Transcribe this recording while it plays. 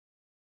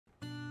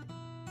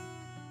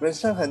人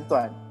生很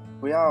短，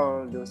不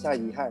要留下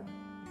遗憾，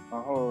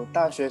然后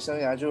大学生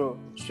涯就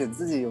选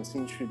自己有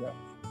兴趣的。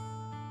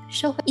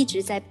社会一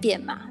直在变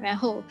嘛，然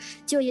后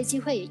就业机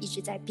会也一直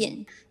在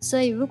变，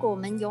所以如果我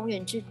们永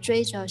远只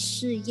追着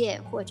事业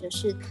或者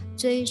是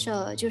追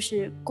着就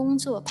是工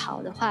作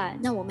跑的话，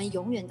那我们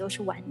永远都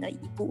是晚了一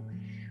步。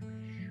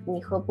你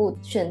何不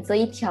选择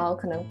一条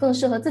可能更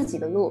适合自己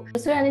的路？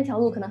虽然那条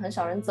路可能很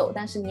少人走，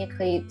但是你也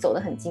可以走得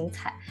很精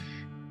彩。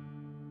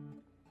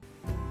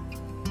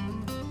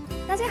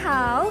大家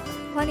好，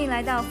欢迎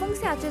来到风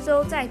夏之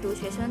舟在读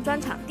学生专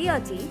场第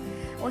2集，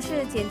我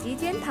是剪辑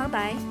兼旁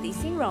白李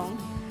欣荣。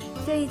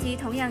这一集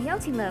同样邀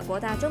请了国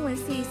大中文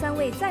系3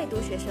位在读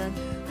学生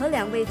和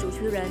2位主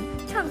持人，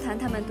畅谈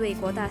他们对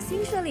国大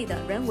新设立的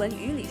人文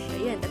与理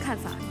学院的看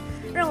法，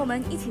让我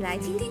们一起来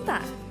听听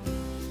吧。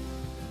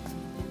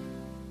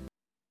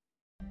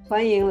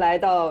欢迎来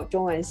到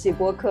中文系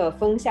播客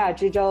风夏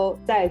之舟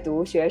在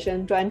读学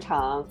生专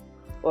场，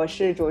我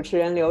是主持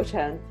人刘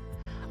晨，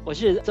我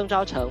是曾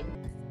昭成。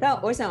但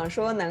我想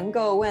说能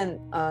够问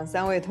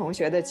3位同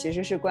学的其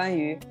实是关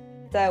于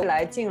在未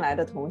来进来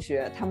的同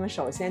学，他们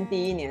首先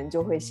第1年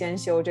就会先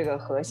修这个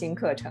核心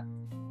课程，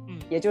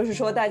也就是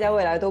说大家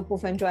未来都不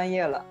分专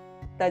业了，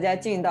大家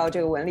进到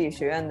这个文理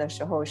学院的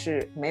时候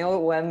是没有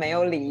文没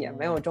有理也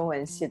没有中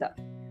文系的，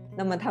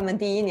那么他们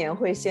第1年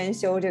会先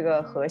修这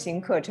个核心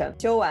课程，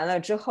修完了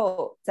之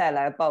后再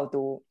来报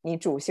读你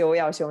主修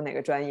要修哪个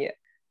专业。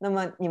那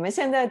么你们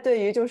现在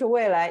对于就是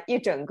未来一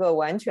整个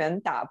完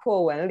全打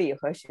破文理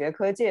和学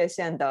科界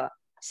限的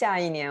下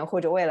1年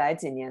或者未来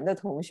几年的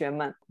同学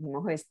们，你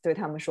们会对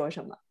他们说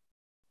什么？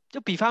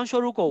就比方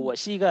说如果我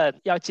是一个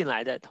要进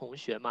来的同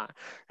学嘛，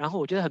然后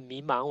我觉得很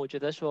迷茫，我觉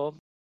得说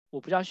我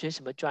不知道学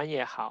什么专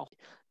业好，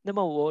那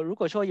么我如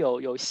果说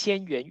有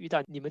仙缘遇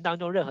到你们当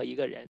中任何一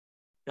个人，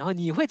然后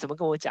你会怎么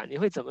跟我讲，你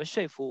会怎么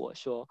说服我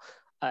说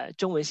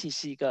中文系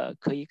是一个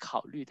可以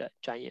考虑的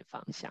专业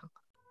方向？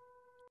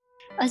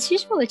其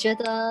实我觉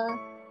得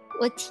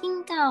我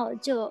听到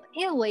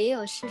因为我也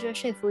有试着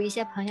说服一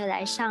些朋友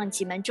来上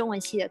几门中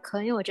文系的课，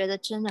因为我觉得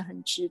真的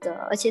很值得，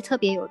而且特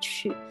别有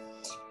趣。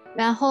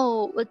然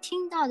后我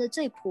听到的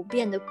最普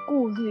遍的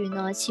顾虑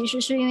呢，其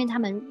实是因为他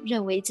们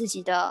认为自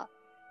己的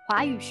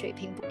华语水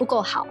平不够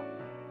好，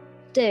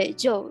对，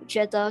就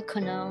觉得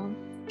可能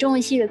中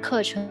文系的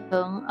课程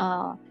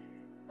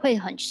会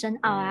很深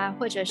奥啊，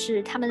或者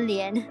是他们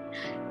连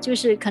就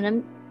是可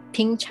能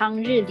平常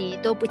日里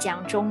都不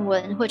讲中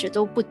文，或者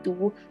都不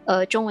读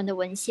中文的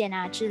文献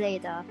啊之类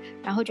的，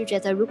然后就觉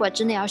得如果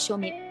真的要修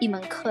一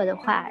门课的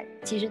话，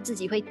其实自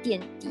己会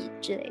垫底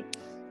之类。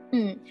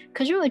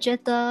可是我觉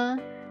得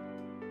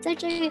在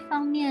这一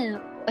方面，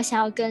我想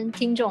要跟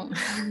听众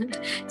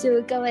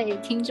就各位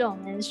听众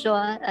们说，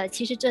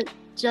其实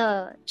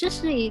这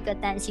是一个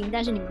担心，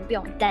但是你们不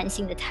用担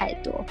心的太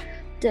多。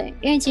对，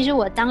因为其实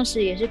我当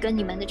时也是跟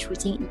你们的处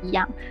境一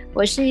样，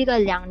我是一个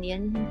2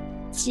年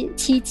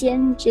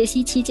学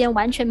习期间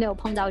完全没有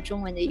碰到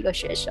中文的一个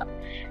学生，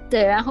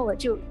对，然后我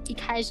就一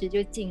开始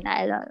就进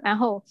来了，然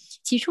后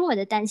起初我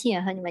的担心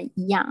也和你们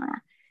一样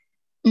啊，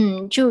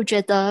就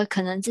觉得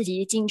可能自己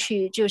一进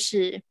去就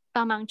是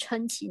帮忙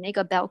撑起那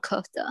个 bell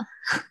curve 的，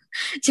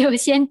就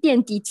先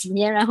垫底几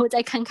年，然后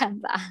再看看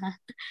吧，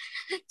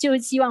就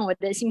希望我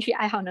的兴趣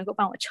爱好能够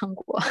帮我撑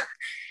过。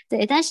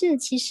对，但是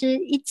其实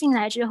一进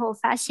来之后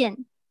发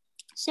现，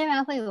虽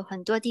然会有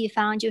很多地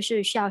方就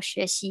是需要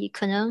学习，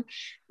可能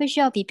会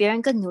需要比别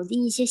人更努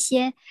力一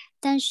些，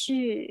但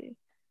是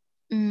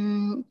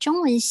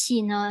中文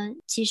系呢，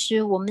其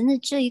实我们的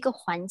这一个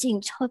环境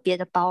特别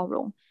的包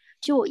容。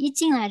就我一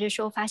进来的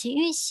时候发现，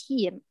因为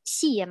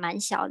系也蛮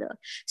小的，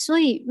所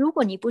以如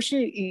果你不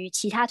是与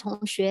其他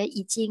同学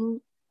已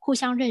经互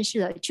相认识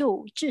了，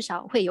就至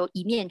少会有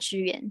一面之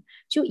缘，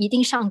就一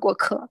定上过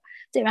课。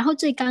对，然后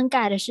最尴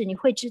尬的是你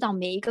会知道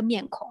每一个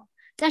面孔，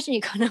但是你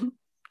可能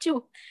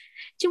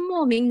就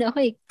莫名的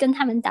会跟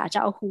他们打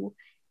招呼。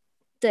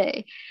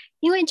对，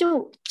因为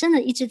就真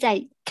的一直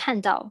在看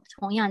到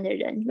同样的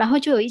人，然后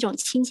就有一种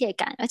亲切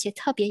感，而且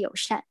特别友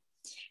善。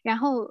然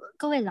后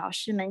各位老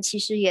师们其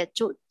实也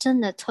就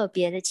真的特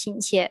别的亲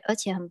切，而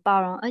且很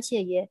包容，而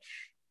且也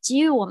给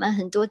予我们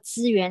很多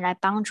资源来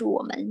帮助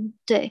我们。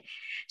对，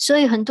所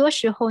以很多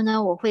时候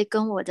呢，我会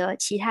跟我的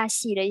其他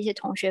系的一些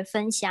同学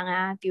分享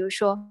啊，比如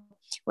说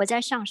我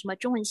在上什么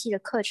中文系的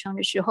课程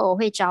的时候，我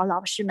会找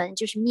老师们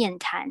就是面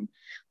谈，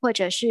或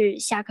者是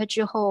下课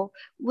之后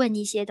问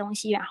一些东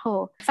西，然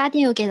后发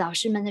电邮给老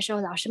师们的时候，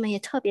老师们也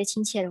特别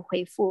亲切的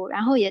回复，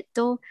然后也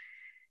都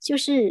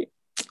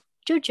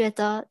就觉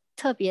得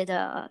特别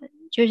的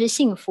就是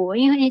幸福，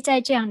因为在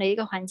这样的一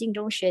个环境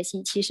中学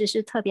习其实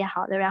是特别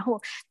好的，然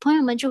后朋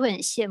友们就会很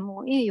羡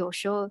慕，因为有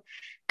时候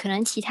可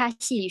能其他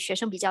系里学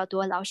生比较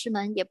多，老师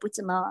们也不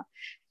怎么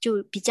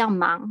就比较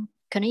忙，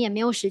可能也没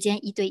有时间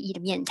1对1的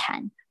面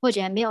谈，或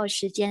者也没有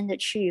时间的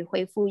去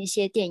回复一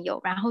些电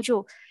邮，然后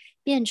就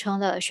变成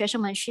了学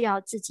生们需要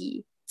自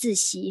己自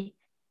习，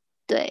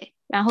对，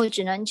然后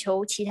只能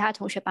求其他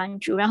同学帮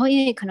助，然后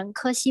因为可能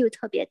科系又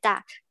特别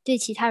大，对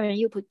其他人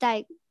又不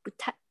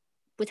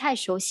太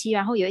熟悉，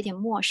然后有一点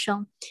陌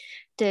生，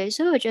对，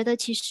所以我觉得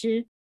其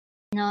实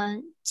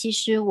其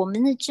实我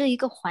们的这一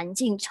个环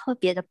境特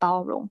别的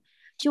包容。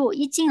就我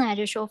一进来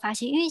的时候发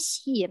现，因为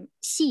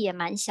系也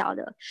蛮小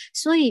的，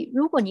所以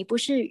如果你不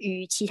是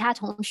与其他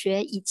同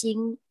学已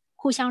经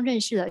互相认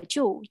识了，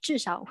就至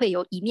少会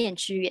有一面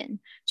之缘，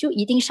就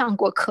一定上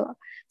过课。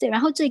对，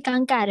然后最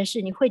尴尬的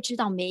是你会知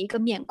道每一个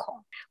面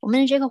孔。我们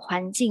的这个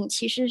环境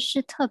其实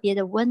是特别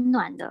的温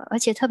暖的，而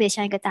且特别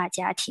像一个大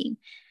家庭。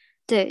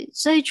对，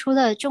所以除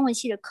了中文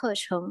系的课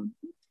程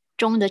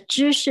中的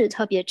知识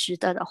特别值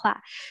得的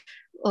话，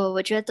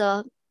我觉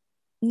得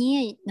你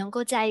也能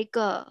够在一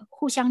个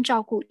互相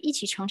照顾、一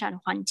起成长的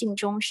环境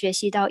中学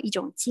习到一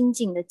种精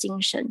进的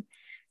精神。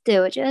对，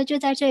我觉得就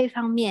在这一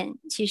方面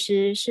其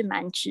实是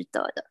蛮值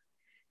得的。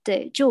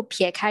对，就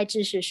撇开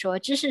知识说，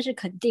知识是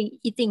肯定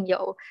一定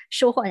有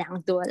收获良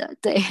多的。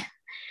对，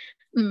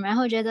然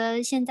后觉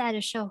得现在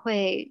的社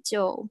会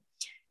就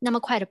那么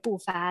快的步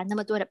伐，那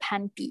么多的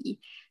攀比，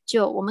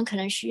就我们可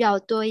能需要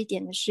多一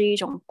点的是一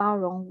种包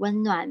容、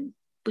温暖，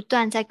不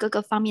断在各个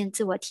方面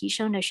自我提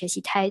升的学习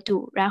态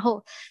度。然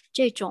后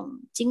这种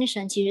精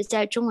神其实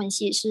在中文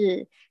系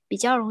是比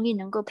较容易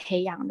能够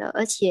培养的，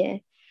而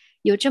且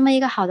有这么一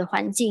个好的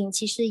环境，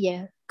其实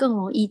也更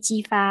容易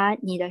激发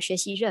你的学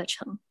习热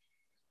忱。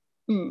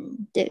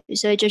对，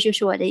所以这就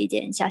是我的一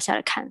点小小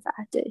的看法。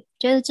对，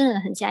觉得真的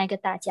很像一个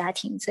大家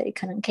庭，所以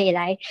可能可以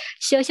来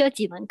修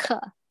几门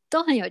课，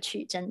都很有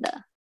趣，真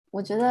的。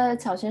我觉得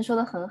巧轩说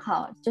的很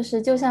好，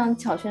就像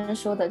巧轩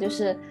说的，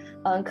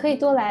可以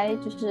多来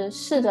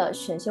试着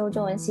选修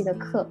中文系的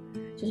课，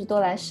多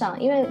来上。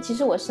因为其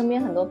实我身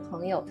边很多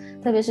朋友，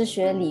特别是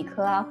学理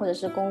科啊或者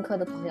是工科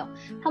的朋友，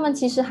他们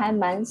其实还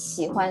蛮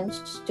喜欢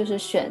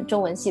选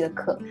中文系的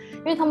课，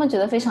因为他们觉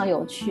得非常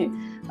有趣。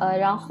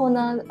然后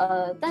呢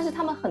但是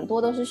他们很多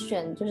都是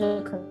选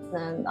可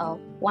能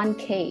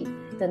1K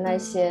的那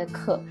些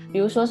课，比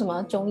如说什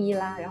么中医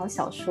啦，然后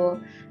小说，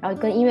然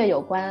后跟音乐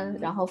有关，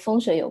然后风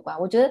水有关。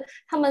我觉得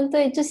他们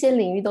对这些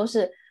领域都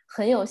是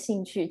很有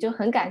兴趣，就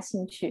很感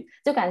兴趣，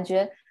就感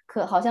觉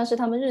好像是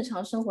他们日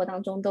常生活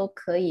当中都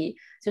可以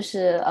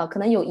可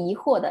能有疑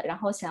惑的，然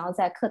后想要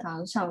在课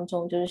堂上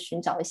中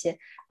寻找一些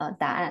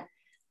答案。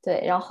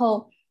对，然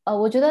后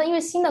我觉得因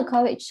为新的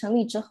college 成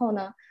立之后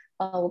呢，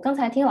我刚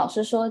才听老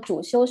师说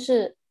主修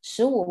是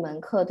15门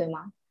课，对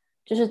吗？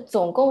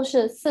总共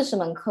是40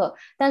门课，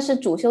但是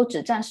主修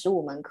只占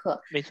15门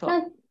课。没错。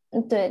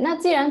对，那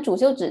既然主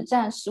修只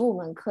占15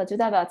门课，就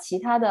代表其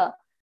他的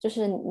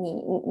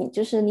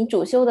你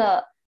主修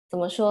的怎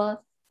么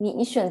说？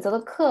你选择的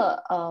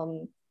课，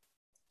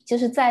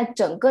在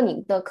整个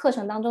你的课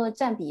程当中的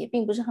占比也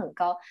并不是很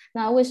高。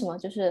那为什么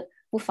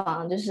不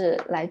妨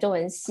来中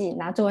文系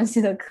拿中文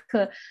系的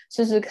课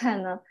试试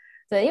看呢？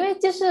对，因为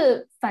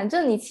反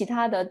正你其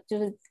他的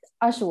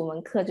25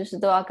门课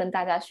都要跟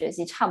大家学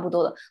习差不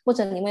多的，或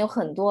者你们有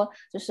很多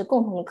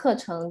共同的课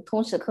程、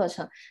通识课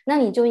程，那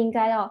你就应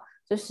该要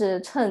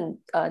趁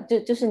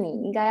你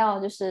应该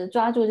要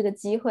抓住这个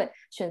机会，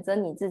选择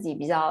你自己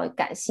比较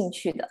感兴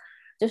趣的。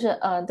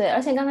对，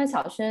而且刚才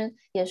小轩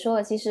也说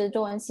了，其实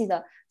中文系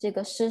的这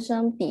个师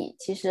生比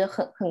其实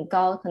很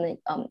高，可能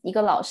一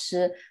个老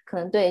师可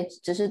能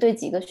只是对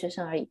几个学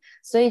生而已，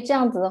所以这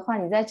样子的话，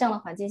你在这样的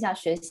环境下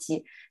学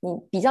习，你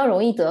比较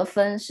容易得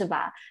分，是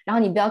吧？然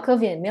后你标科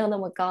分也没有那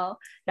么高，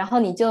然后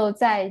你就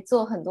在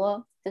做很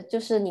多，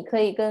你可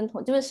以跟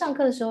上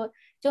课的时候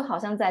就好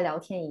像在聊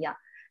天一样，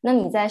那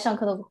你在上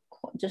课的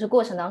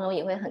过程当中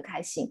也会很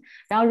开心。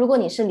然后如果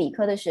你是理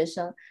科的学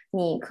生，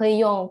你可以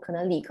用可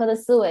能理科的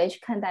思维去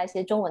看待一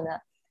些中文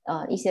的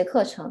一些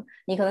课程，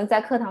你可能在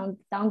课堂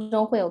当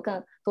中会有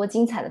更多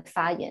精彩的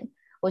发言。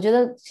我觉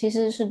得其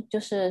实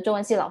中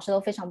文系老师都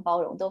非常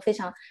包容，都非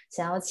常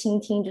想要倾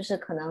听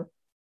可能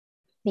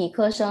理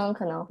科生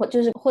可能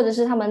或者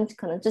是他们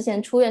可能之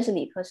前出院是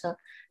理科生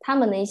他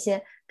们的一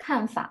些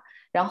看法，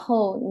然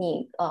后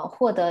你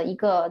获得一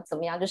个怎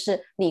么样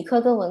理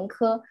科跟文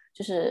科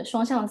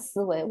双向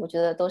思维，我觉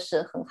得都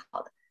是很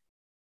好的。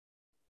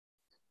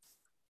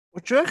我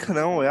觉得可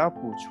能我要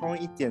补充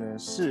一点的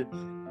是，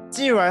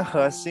既然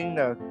核心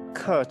的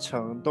课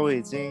程都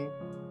已经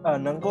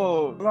能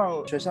够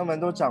让学生们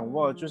都掌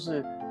握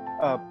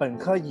本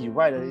科以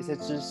外的一些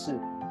知识，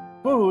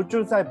不如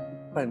就在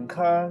本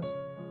科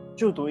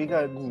就读一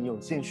个你有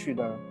兴趣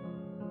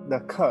的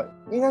课，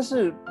应该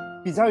是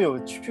比较有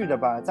趣的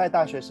吧。在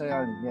大学生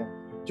涯里面，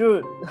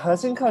就核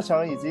心课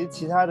程以及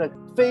其他的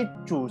非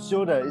主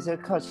修的一些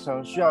课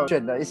程需要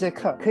选的一些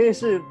课，可以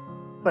是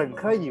本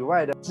科以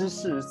外的知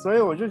识。所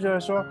以我就觉得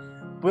说，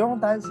不用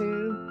担心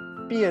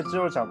毕业之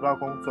后找不到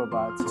工作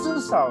吧，至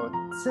少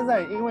现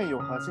在因为有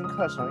核心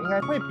课程，应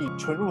该会比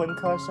纯文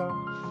科生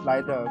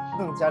来的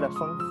更加的丰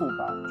富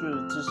吧，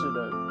知识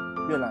的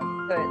阅览。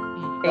对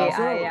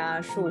，AI 呀、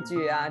数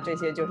据啊，这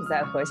些就是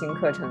在核心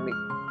课程里。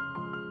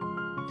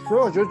所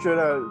以我就觉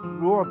得，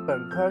如果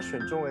本科选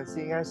中文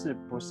系，应该是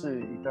不是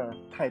一个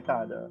太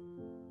大的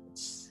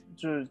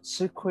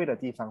吃亏的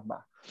地方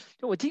吧。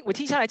就我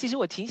听下来，其实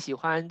我挺喜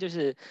欢，就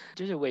是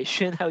伟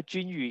轩还有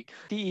君宇。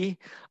第一，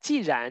既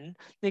然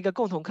那个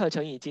共同课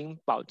程已经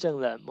保证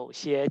了某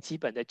些基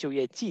本的就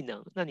业技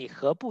能，那你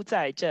何不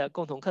在这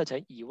共同课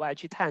程以外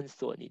去探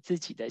索你自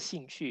己的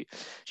兴趣，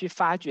去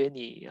发掘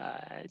你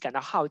感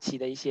到好奇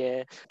的一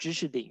些知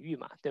识领域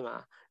嘛，对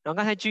吗？然后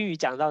刚才君宇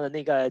讲到的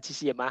那个其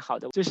实也蛮好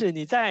的，就是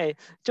你在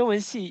中文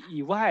系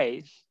以外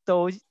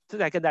都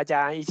在跟大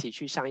家一起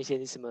去上一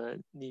些什么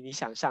你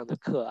想上的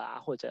课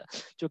啊，或者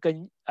就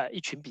跟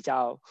一群比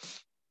较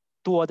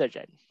多的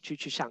人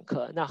去上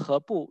课，那何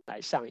不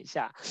来上一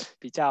下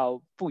比较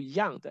不一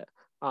样的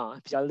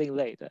比较另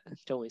类的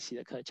中文系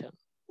的课程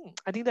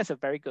？I think that's a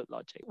very good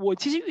logic。我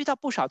其实遇到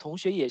不少同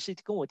学也是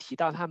跟我提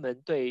到他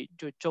们对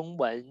就中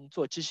文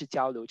做知识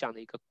交流这样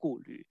的一个顾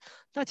虑。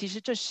那其实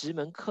这10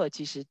门课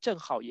其实正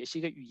好也是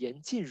一个语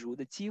言浸入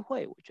的机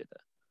会，我觉得。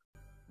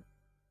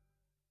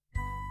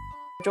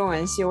中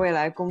文系未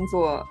来工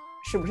作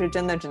是不是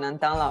真的只能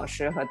当老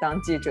师和当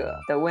记者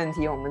的问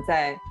题，我们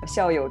在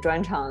校友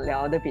专场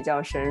聊得比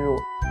较深入。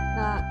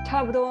那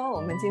差不多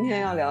我们今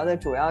天要聊的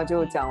主要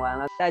就讲完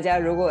了。大家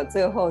如果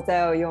最后再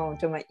要用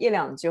这么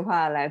1-2句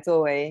话来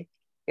作为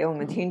给我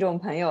们听众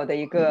朋友的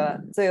一个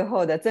最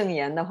后的赠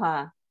言的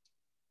话，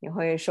你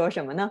会说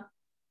什么呢？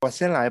我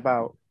先来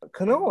吧，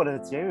可能我的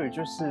结语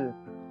就是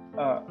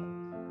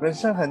人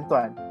生很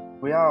短，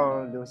不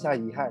要留下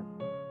遗憾，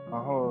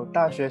然后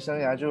大学生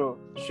涯就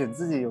选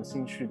自己有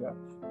兴趣的。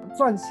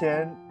赚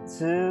钱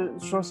其实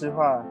说实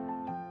话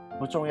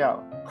不重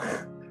要，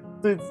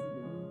对，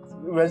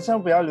人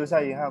生不要留下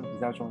遗憾比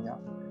较重要。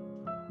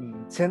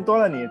钱多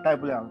了你也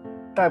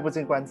带不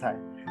进棺材，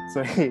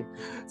所以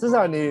至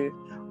少你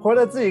活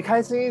得自己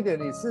开心一点，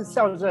你是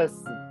笑着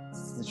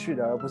死去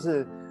的，而不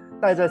是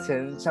带着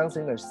钱伤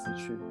心的死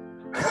去。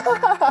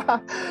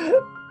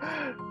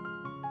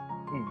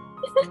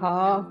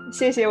好，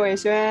谢谢伟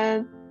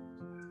轩。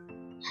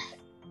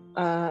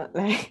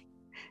来，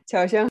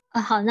乔生。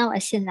好，那我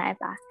先来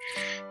吧。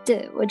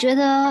对，我觉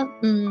得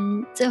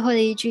最后的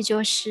一句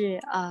就是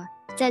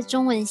在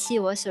中文系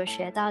我所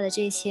学到的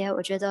这些，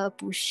我觉得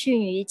不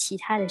逊于其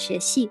他的学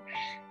系，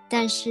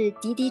但是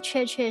的的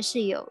确确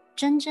是有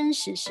真真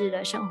实实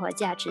的生活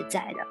价值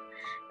在的。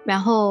然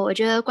后我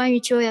觉得关于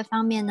就业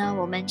方面呢，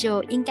我们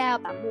就应该要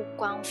把目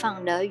光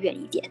放得远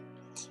一点，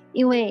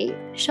因为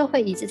社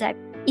会一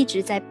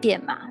直在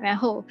变嘛，然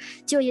后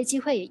就业机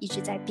会也一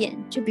直在变。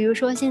就比如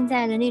说现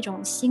在的那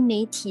种新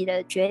媒体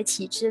的崛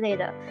起之类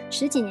的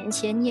，10几年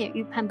前你也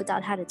预判不到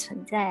它的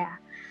存在啊。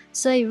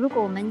所以如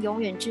果我们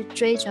永远只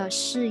追着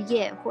事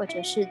业或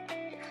者是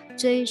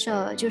追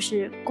着就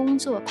是工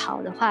作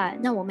跑的话，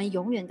那我们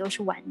永远都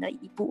是晚了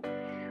一步。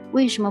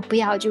为什么不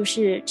要就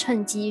是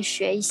趁机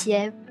学一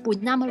些不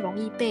那么容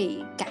易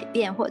被改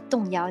变或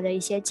动摇的一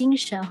些精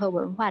神和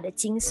文化的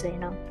精髓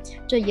呢？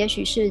这也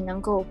许是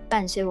能够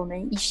伴随我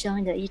们一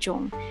生的一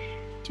种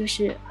就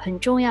是很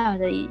重要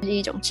的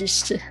一种知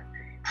识。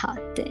好，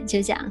对，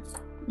就这样。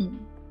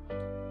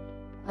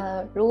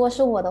如果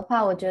是我的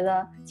话，我觉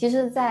得其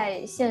实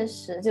在现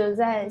实就是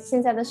在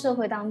现在的社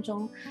会当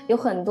中，有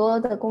很多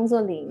的工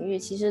作领域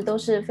其实都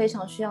是非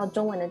常需要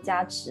中文的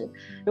加持。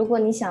如果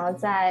你想要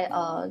在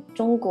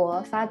中国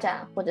发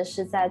展或者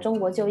是在中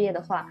国就业的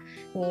话，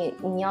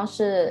你要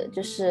是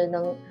就是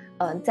能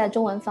在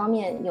中文方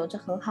面有着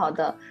很好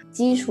的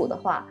基础的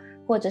话，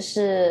或者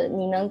是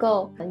你能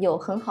够有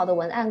很好的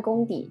文案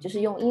功底，就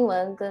是用英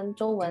文跟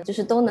中文就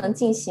是都能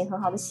进行很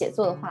好的写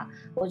作的话，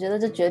我觉得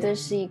这绝对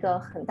是一个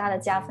很大的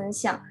加分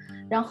项。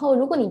然后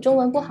如果你中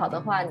文不好的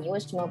话，你为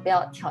什么不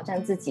要挑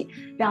战自己，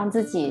让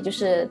自己就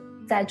是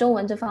在中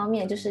文这方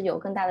面就是有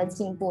更大的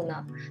进步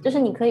呢？就是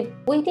你可以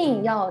不一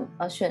定要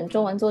选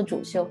中文做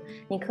主修，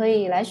你可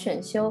以来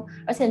选修，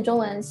而且中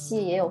文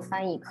系也有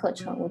翻译课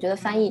程，我觉得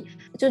翻译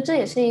就这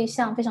也是一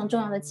项非常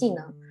重要的技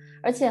能。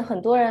而且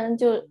很多人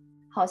就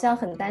好像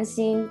很担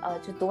心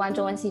就读完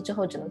中文系之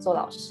后只能做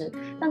老师，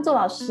但做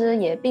老师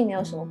也并没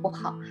有什么不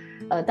好。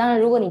当然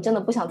如果你真的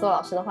不想做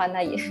老师的话，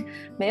那也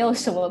没有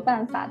什么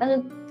办法。但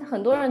是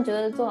很多人觉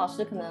得做老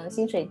师可能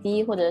薪水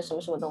低或者什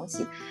么东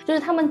西，就是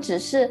他们只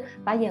是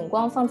把眼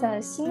光放在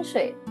了薪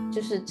水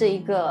就是这一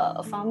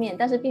个方面，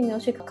但是并没有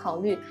去考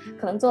虑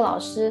可能做老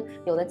师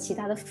有的其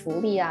他的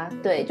福利啊。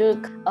对，就是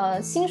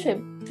薪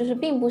水就是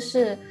并不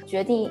是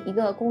决定一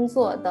个工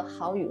作的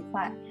好与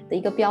坏的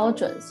一个标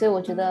准，所以我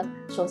觉得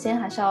首先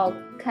还是要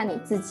看你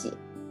自己。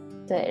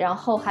对，然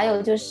后还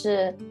有就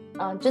是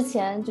之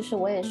前就是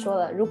我也说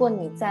了，如果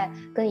你在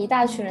跟一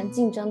大群人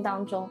竞争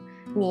当中，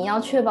你要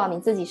确保你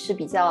自己是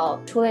比较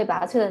出类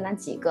拔萃的那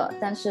几个，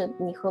但是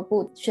你何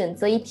不选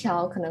择一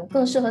条可能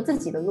更适合自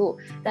己的路，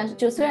但是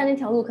就虽然那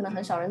条路可能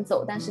很少人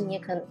走，但是你也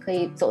可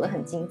以走得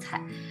很精彩。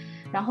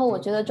然后我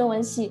觉得中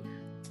文系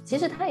其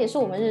实它也是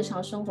我们日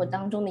常生活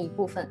当中的一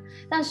部分，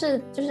但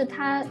是就是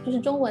它就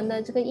是中文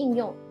的这个应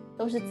用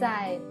都是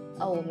在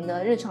我们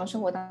的日常生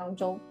活当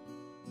中，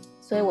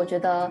所以我觉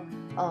得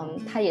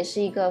它也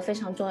是一个非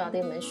常重要的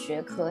一门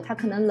学科。它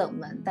可能冷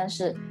门，但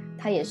是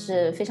它也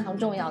是非常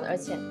重要的，而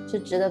且是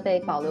值得被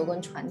保留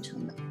跟传承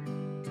的。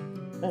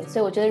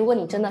所以我觉得如果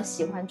你真的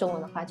喜欢中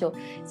文的话，就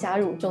加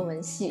入中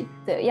文系，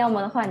对，要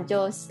么的话你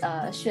就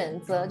选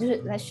择就是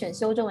来选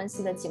修中文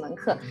系的几门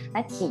课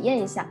来体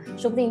验一下，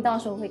说不定到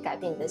时候会改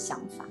变你的想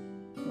法。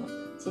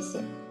谢谢。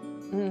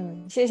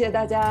谢谢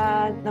大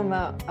家。那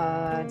么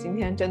今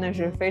天真的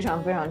是非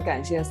常非常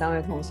感谢3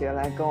位同学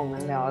来跟我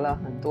们聊了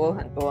很多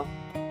很多，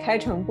开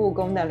诚布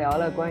公的聊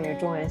了关于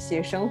中文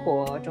系生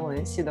活、中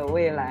文系的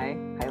未来，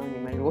还有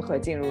你们如何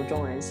进入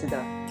中文系的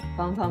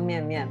方方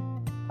面面，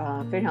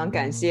非常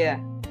感谢。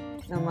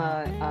那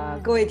么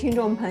各位听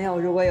众朋友，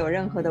如果有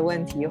任何的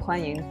问题，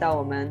欢迎到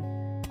我们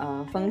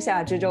风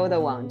下之舟的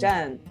网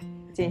站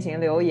进行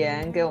留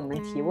言给我们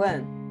提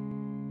问。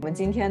我们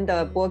今天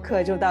的播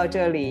客就到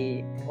这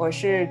里，我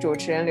是主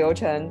持人刘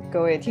晨，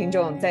各位听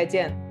众再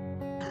见。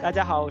大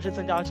家好，我是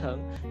曾昭成，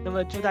那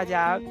么祝大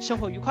家生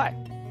活愉快。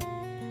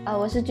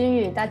我是君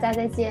宇，大家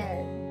再见。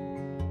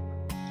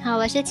好，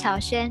我是巧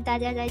轩，大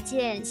家再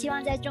见，希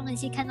望在中文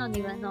系看到你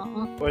们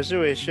哦。我是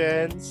伟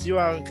轩，希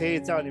望可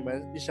以叫你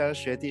们一声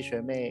学弟学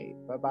妹，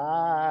拜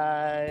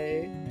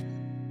拜。